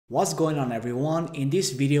What's going on, everyone? In this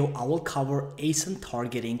video, I will cover ASIN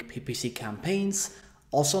targeting PPC campaigns,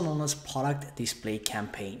 also known as product display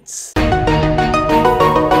campaigns.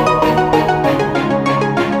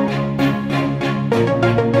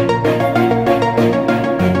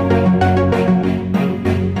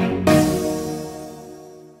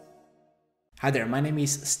 Hi there, my name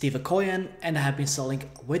is Steve Akoyan and I have been selling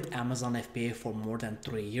with Amazon FBA for more than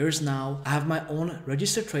 3 years now. I have my own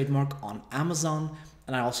registered trademark on Amazon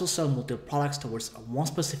and I also sell multiple products towards one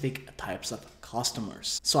specific types of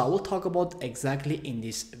customers. So I will talk about exactly in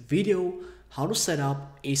this video how to set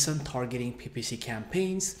up ASIN targeting PPC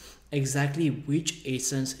campaigns, exactly which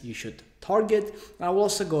ASINs you should target, and I will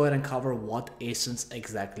also go ahead and cover what ASINs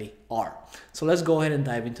exactly are. So let's go ahead and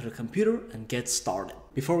dive into the computer and get started.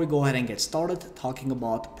 Before we go ahead and get started talking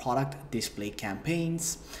about product display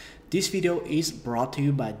campaigns, this video is brought to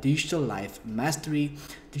you by Digital Life Mastery.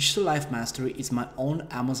 Digital Life Mastery is my own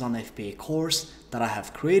Amazon FBA course that I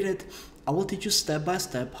have created. I will teach you step by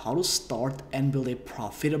step how to start and build a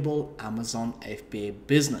profitable Amazon FBA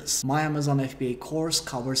business. My Amazon FBA course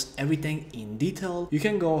covers everything in detail. You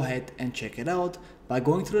can go ahead and check it out by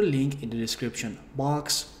going to the link in the description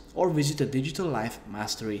box or visit the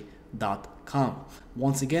digitallifemastery.com.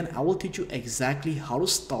 Once again, I will teach you exactly how to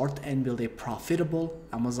start and build a profitable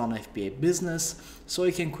Amazon FBA business so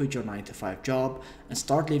you can quit your 9-to-5 job and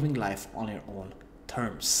start living life on your own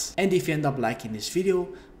terms. And if you end up liking this video,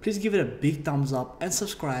 please give it a big thumbs up and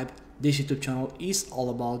subscribe. This YouTube channel is all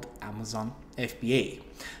about Amazon FBA.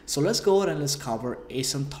 So let's go ahead and let's cover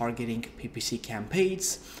ASIN targeting PPC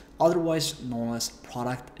campaigns, otherwise known as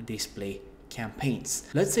product display campaigns.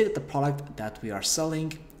 Let's say that the product that we are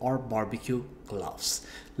selling are barbecue gloves.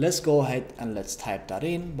 Let's go ahead and let's type that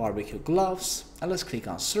in, barbecue gloves, and let's click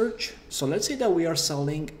on search. So let's say that we are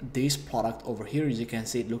selling this product over here. As you can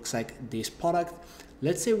see, it looks like this product.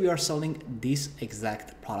 Let's say we are selling this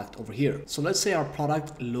exact product over here. So let's say our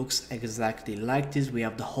product looks exactly like this. We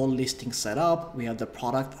have the whole listing set up. We have the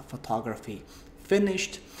product photography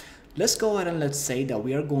finished. Let's go ahead and let's say that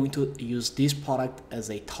we are going to use this product as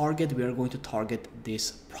a target. We are going to target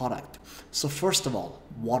this product. So first of all,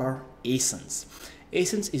 what are ASINs?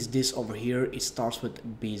 ASINs is this over here. It starts with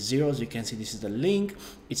B0. As you can see, this is the link.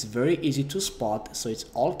 It's very easy to spot. So it's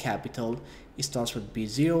all capital. It starts with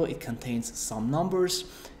B0. It contains some numbers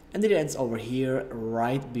and it ends over here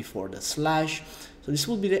right before the slash. So this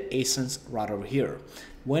will be the ASINs right over here.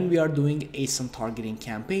 When we are doing ASIN targeting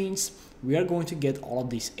campaigns, we are going to get all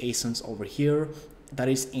of these ASINs over here that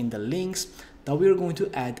is in the links that we are going to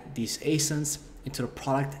add these ASINs into the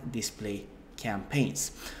product display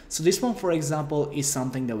campaigns. So this one, for example, is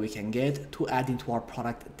something that we can get to add into our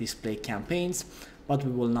product display campaigns, but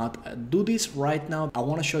we will not do this right now. I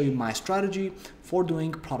want to show you my strategy for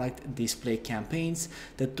doing product display campaigns,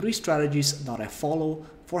 the 3 strategies that I follow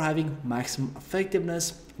for having maximum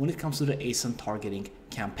effectiveness when it comes to the ASIN targeting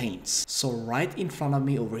campaigns. So right in front of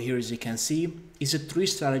me over here, as you can see, is the 3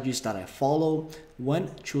 strategies that I follow when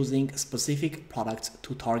choosing specific products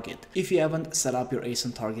to target. If you haven't set up your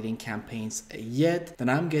ASIN targeting campaigns yet, then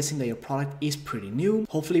I'm guessing that your product is pretty new.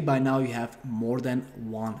 Hopefully by now you have more than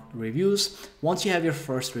 1 reviews. Once you have your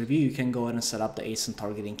first review, you can go ahead and set up the ASIN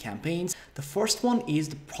targeting campaigns. The first one is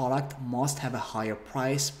the product must have a higher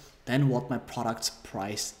price than what my product's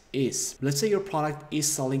price is. Let's say your product is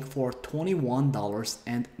selling for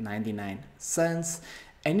 $21.99.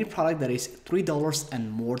 Any product that is $3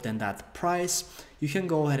 and more than that price, you can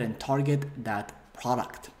go ahead and target that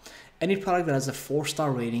product. Any product that has a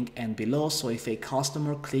 4-star rating and below, so if a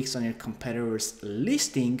customer clicks on your competitor's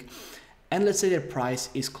listing and let's say their price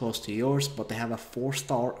is close to yours, but they have a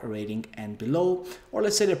 4-star rating and below, or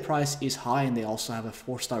let's say their price is high and they also have a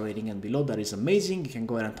 4-star rating and below, that is amazing. You can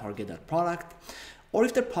go ahead and target that product. Or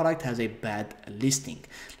if the product has a bad listing,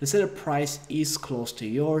 let's say the price is close to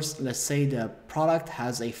yours. Let's say the product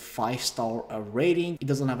has a 5-star rating. It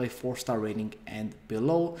doesn't have a 4-star rating and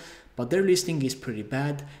below, but their listing is pretty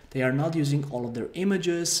bad. They are not using all of their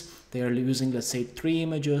images. They are using, let's say, 3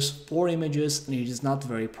 images, 4 images, and it is not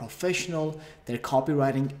very professional. Their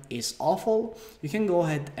copywriting is awful. You can go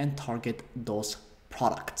ahead and target those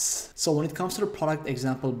products. So when it comes to the product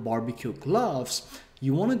example, barbecue gloves,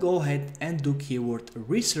 you want to go ahead and do keyword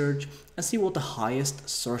research and see what the highest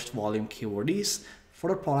search volume keyword is for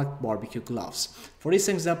the product barbecue gloves. For this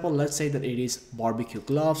example, let's say that it is barbecue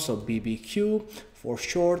gloves, so BBQ for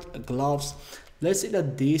short, gloves. Let's say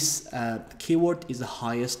that this keyword is the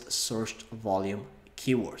highest searched volume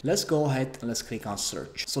keyword. Let's go ahead and let's click on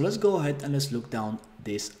search. So let's go ahead and let's look down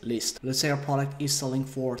this list. Let's say our product is selling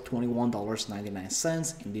for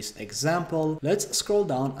 $21.99 in this example. Let's scroll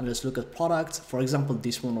down and let's look at products. For example,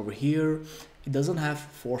 this one over here, it doesn't have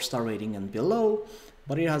 4-star rating and below,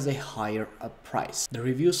 but it has a higher price. The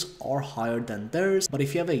reviews are higher than theirs, but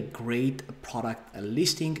if you have a great product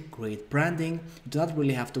listing, great branding, you do not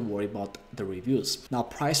really have to worry about the reviews. Now,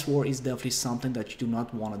 price war is definitely something that you do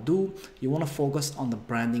not want to do. You want to focus on the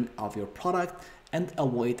branding of your product and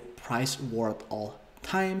avoid price war at all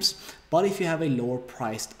times. But if you have a lower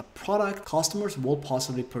priced product, customers will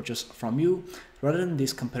possibly purchase from you rather than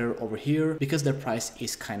this competitor over here because their price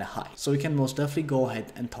is kind of high. So you can most definitely go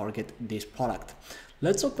ahead and target this product.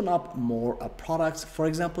 Let's open up more products. For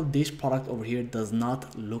example, this product over here does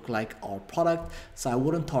not look like our product, so I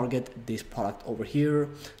wouldn't target this product over here.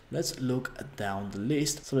 Let's look down the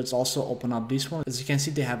list. So let's also open up this one. As you can see,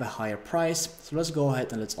 they have a higher price. So let's go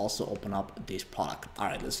ahead and let's also open up this product. All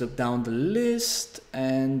right, let's look down the list.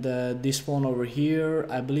 And this one over here,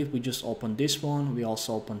 I believe we just opened this one. We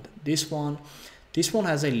also opened this one. This one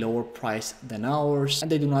has a lower price than ours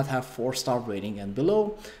and they do not have 4-star rating and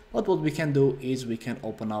below. But what we can do is we can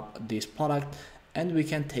open up this product and we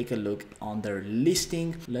can take a look on their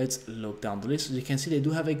listing. Let's look down the list. As you can see, they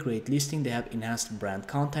do have a great listing. They have enhanced brand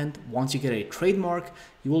content. Once you get a trademark,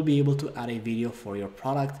 you will be able to add a video for your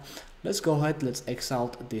product. Let's go ahead, let's X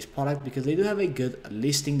out this product because they do have a good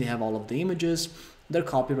listing. They have all of the images. Their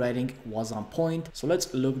copywriting was on point. So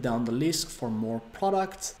let's look down the list for more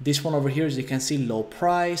products. This one over here, as you can see, low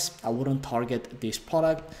price. I wouldn't target this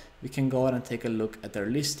product. We can go ahead and take a look at their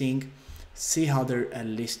listing, see how their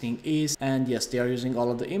listing is. And yes, they are using all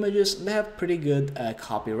of the images. They have pretty good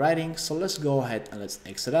copywriting. So let's go ahead and let's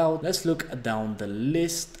exit out. Let's look down the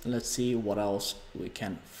list. Let's see what else we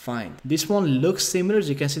can find. This one looks similar. As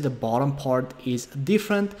you can see, the bottom part is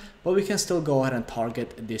different, but we can still go ahead and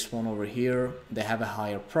target this one over here. They have a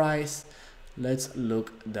higher price. Let's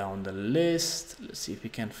look down the list. Let's see if we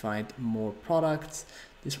can find more products.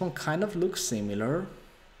 This one kind of looks similar.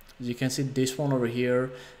 As you can see, this one over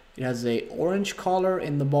here, it has a orange color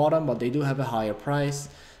in the bottom, but they do have a higher price.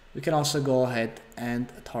 We can also go ahead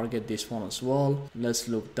and target this one as well. Let's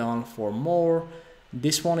look down for more.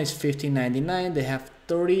 This one is $15.99. They have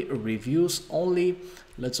 30 reviews only.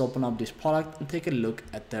 Let's open up this product and take a look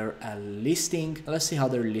at their listing. Let's see how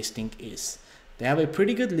their listing is. They have a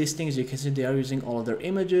pretty good listing. As you can see, they are using all of their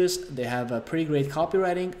images. They have a pretty great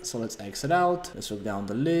copywriting. So let's exit out. Let's look down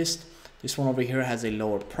the list. This one over here has a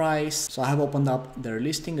lower price. So I have opened up their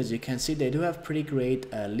listing. As you can see, they do have pretty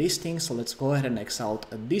great listings. So let's go ahead and X out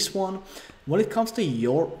this one. When it comes to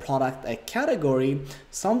your product category,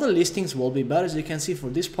 some of the listings will be better. As you can see,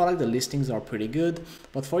 for this product, the listings are pretty good.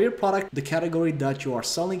 But for your product, the category that you are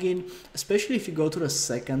selling in, especially if you go to the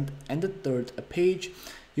second and the third page,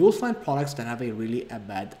 you will find products that have a really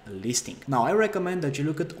bad listing. Now, I recommend that you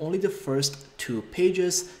look at only the first 2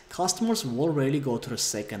 pages. Customers will rarely go to the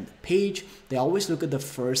second page. They always look at the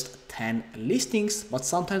first 10 listings, but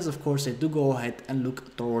sometimes, of course, they do go ahead and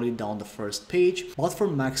look thoroughly down the first page. But for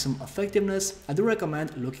maximum effectiveness, I do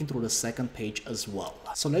recommend looking through the second page as well.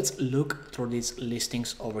 So let's look through these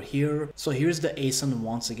listings over here. So here's the ASIN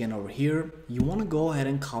once again over here. You want to go ahead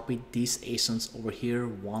and copy these ASINs over here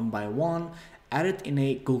one by one. Add it in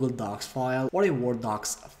a Google Docs file or a Word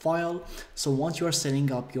Docs file. So once you are setting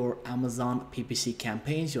up your Amazon PPC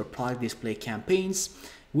campaigns, your product display campaigns,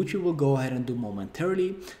 which we will go ahead and do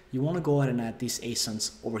momentarily, you want to go ahead and add these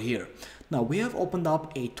ASINs over here. Now we have opened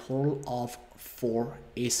up a total of 4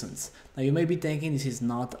 ASINs. Now you may be thinking this is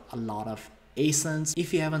not a lot of ASINs.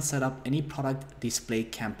 If you haven't set up any product display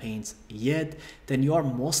campaigns yet, then you are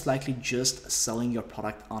most likely just selling your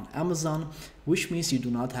product on Amazon, which means you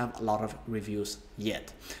do not have a lot of reviews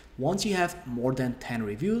yet. Once you have more than 10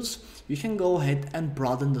 reviews, you can go ahead and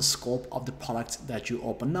broaden the scope of the products that you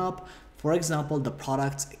open up. For example, the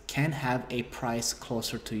products can have a price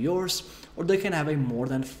closer to yours, or they can have a more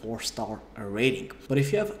than 4-star rating. But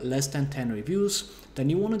if you have less than 10 reviews,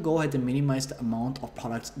 then you want to go ahead and minimize the amount of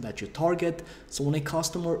products that you target. So when a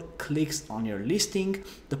customer clicks on your listing,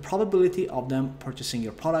 the probability of them purchasing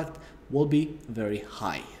your product will be very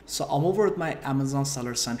high. So I'm over at my Amazon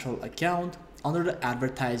Seller Central account. Under the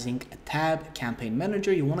advertising tab, campaign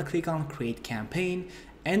manager, you want to click on create campaign,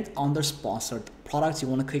 and under sponsored products, you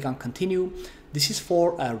want to click on continue. This is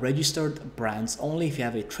for registered brands only. If you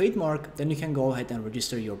have a trademark, then you can go ahead and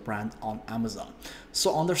register your brand on Amazon.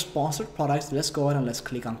 So under sponsored products, let's go ahead and let's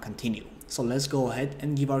click on continue. So let's go ahead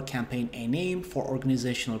and give our campaign a name for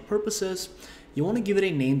organizational purposes. You want to give it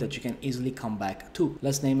a name that you can easily come back to.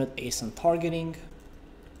 Let's name it ASIN targeting.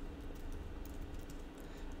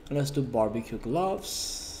 Let's do barbecue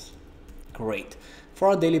gloves. Great. For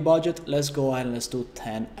our daily budget, let's go ahead and let's do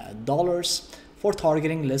 $10. For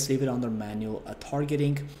targeting, let's leave it under manual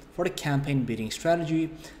targeting. For the campaign bidding strategy,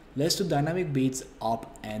 let's do dynamic bids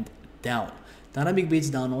up and down. Dynamic bids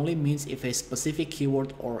down only means if a specific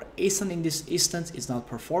keyword or ASIN in this instance is not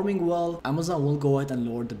performing well, Amazon will go ahead and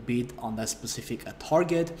lower the bid on that specific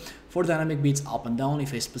target. For dynamic bids up and down,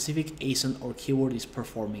 if a specific ASIN or keyword is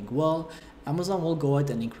performing well, Amazon will go ahead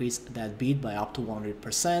and increase that bid by up to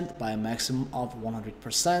 100% by a maximum of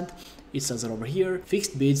 100%. It says it over here.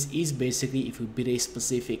 Fixed bids is basically if you bid a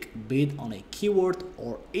specific bid on a keyword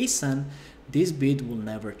or ASIN, this bid will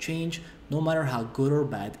never change no matter how good or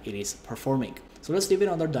bad it is performing. So let's leave it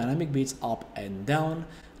under dynamic bids up and down.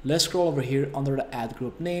 Let's scroll over here under the ad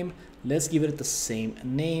group name. Let's give it the same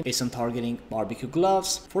name, ASIN targeting barbecue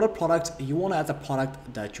gloves. For the product, you want to add the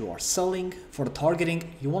product that you are selling. For the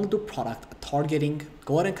targeting, you want to do product targeting.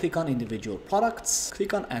 Go ahead and click on individual products,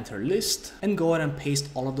 click on enter list, and go ahead and paste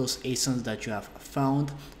all of those ASINs that you have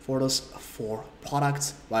found for those 4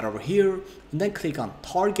 products right over here, and then click on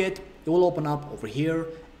target. It will open up over here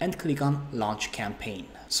and click on launch campaign.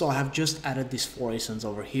 So I have just added these 4 ASINs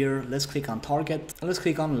over here. Let's click on target and let's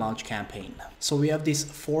click on launch campaign. So we have these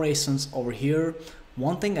 4 ASINs over here.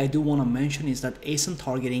 One thing I do want to mention is that ASIN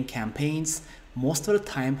targeting campaigns most of the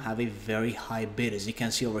time have a very high bid. As you can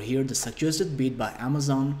see over here, the suggested bid by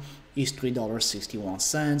Amazon is $3.61,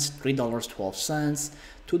 $3.12,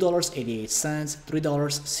 $2.88,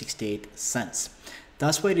 $3.68.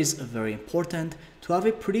 That's why it is very important to have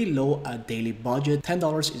a pretty low daily budget.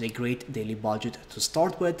 $10 is a great daily budget to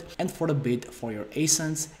start with, and for the bid for your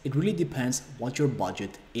ASINs, it really depends what your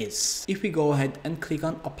budget is. If we go ahead and click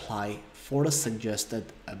on apply for the suggested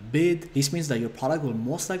bid, this means that your product will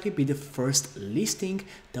most likely be the first listing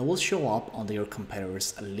that will show up under your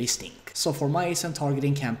competitor's listing. So for my ASIN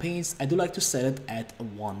targeting campaigns, I do like to set it at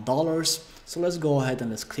 $1. So let's go ahead and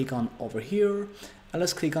let's click on over here. And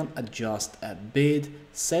let's click on adjust a bid,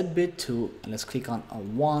 set bid to, and let's click on a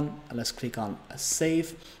 1, and let's click on a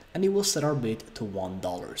save, and it will set our bid to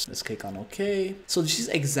 $1. Let's click on OK. So this is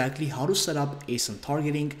exactly how to set up ASIN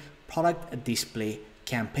targeting product display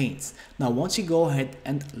campaigns. Now once you go ahead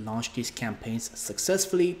and launch these campaigns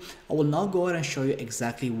successfully, I will now go ahead and show you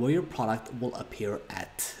exactly where your product will appear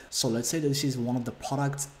at. So let's say that this is one of the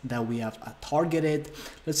products that we have targeted.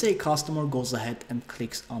 Let's say a customer goes ahead and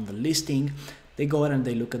clicks on the listing. They go ahead and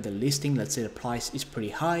they look at the listing. Let's say the price is pretty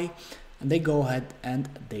high, and they go ahead and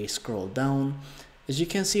they scroll down. As you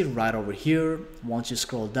can see right over here, once you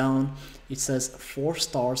scroll down, it says 4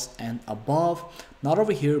 stars and above. Not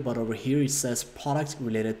over here, but over here it says products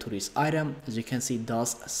related to this item. As you can see, it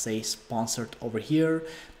does say sponsored over here.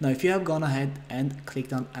 Now if you have gone ahead and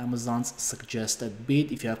clicked on Amazon's suggested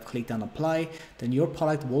bid, if you have clicked on apply, then your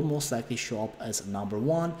product will most likely show up as number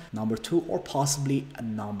 1, number 2, or possibly a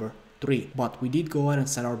number 3. But we did go ahead and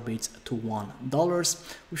set our bids to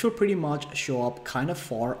 $1, which will pretty much show up kind of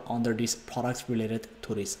far under these products related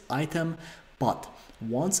to this item. But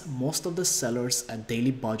once most of the sellers' daily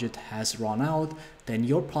budget has run out, then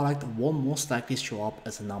your product will most likely show up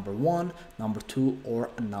as a number 1, number 2, or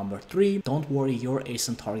a number 3. Don't worry, your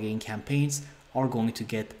ASIN targeting campaigns are going to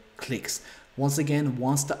get clicks. Once again,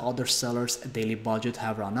 once the other sellers' daily budget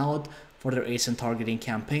have run out for their ASIN targeting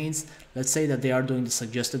campaigns, let's say that they are doing the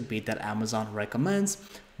suggested bid that Amazon recommends.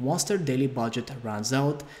 Once their daily budget runs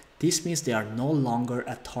out, this means they are no longer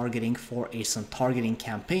targeting for ASIN targeting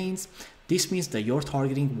campaigns. This means that your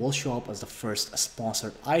targeting will show up as the first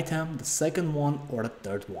sponsored item, the second one, or the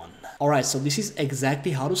third one. Alright, so this is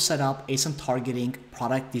exactly how to set up ASIN targeting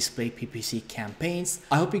product display PPC campaigns.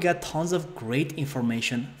 I hope you got tons of great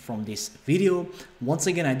information from this video. Once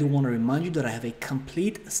again, I do want to remind you that I have a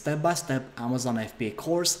complete step-by-step Amazon FBA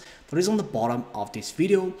course that is on the bottom of this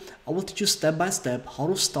video. I will teach you step-by-step how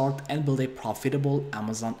to start and build a profitable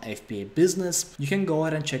Amazon FBA business. You can go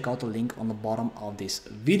ahead and check out the link on the bottom of this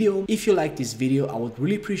video. If you like this video, I would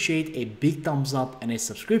really appreciate a big thumbs up and a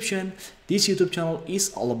subscription. This YouTube channel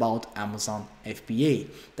is all about Amazon FBA.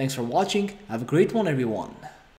 Thanks for watching. Have a great one, everyone.